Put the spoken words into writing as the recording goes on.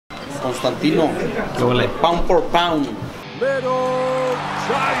Constantino, que huele, pound for pound. Little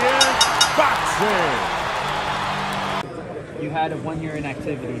Giant Boxing. You had a 1 year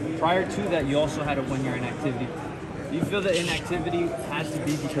inactivity. Prior to that, you also had a 1 year inactivity. Do you feel that inactivity has to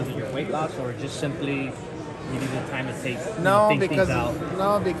be because of your weight loss, or just simply you need the time to think things out?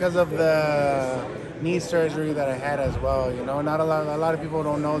 No, because of the knee surgery that I had as well. You know, a lot of people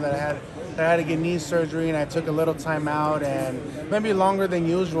don't know that I had to get knee surgery, and I took a little time out, and maybe longer than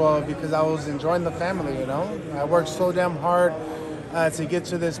usual because I was enjoying the family. You know, I worked so damn hard to get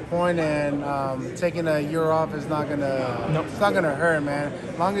to this point, and taking a year off is not it's not gonna hurt, man.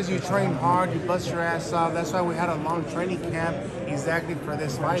 As long as you train hard, you bust your ass off. That's why we had a long training camp exactly for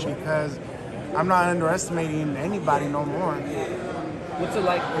this fight, because I'm not underestimating anybody no more. What's it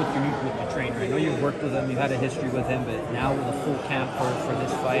like with your trainer? I know you've worked with him, you've had a history with him, but now with a full camp for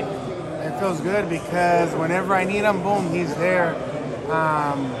this fight? It feels good because whenever I need him, boom, he's there.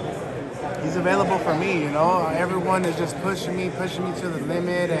 He's available for me, you know. Everyone is just pushing me to the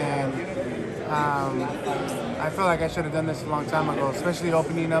limit, and I feel like I should have done this a long time ago, especially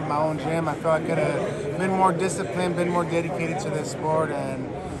opening up my own gym. I feel I could have been more disciplined, been more dedicated to this sport, and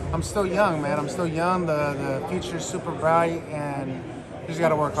I'm still young, man. I'm still young. The future's super bright, and you just got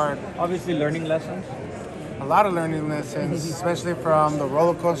to work hard. Obviously learning lessons. A lot of learning lessons, especially from the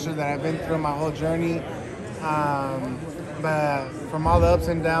roller coaster that I've been through my whole journey. But from all the ups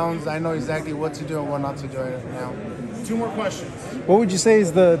and downs, I know exactly what to do and what not to do now. 2 more questions. What would you say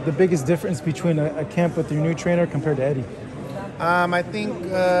is the biggest difference between a camp with your new trainer compared to Eddy? I think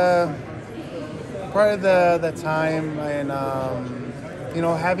part of the time and you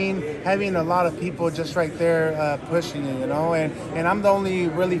know, having a lot of people just right there pushing you, you know, and I'm the only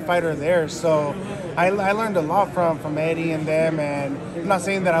really fighter there, so I learned a lot from Eddy and them, and I'm not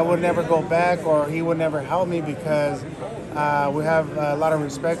saying that I would never go back or he would never help me, because we have a lot of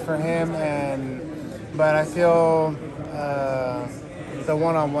respect for him, but I feel the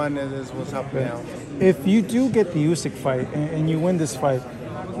one-on-one is what's helping me out. If you do get the Usyk fight and you win this fight,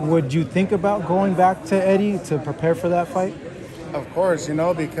 would you think about going back to Eddy to prepare for that fight? Of course, you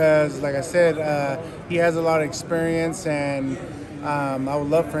know, because like I said, he has a lot of experience, and I would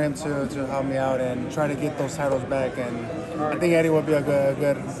love for him to help me out and try to get those titles back. And I think Eddy would be a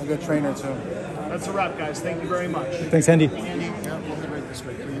good trainer too. That's a wrap, guys. Thank you very much. Thanks, Andy. Andy, we'll be right this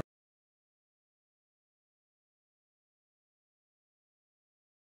way.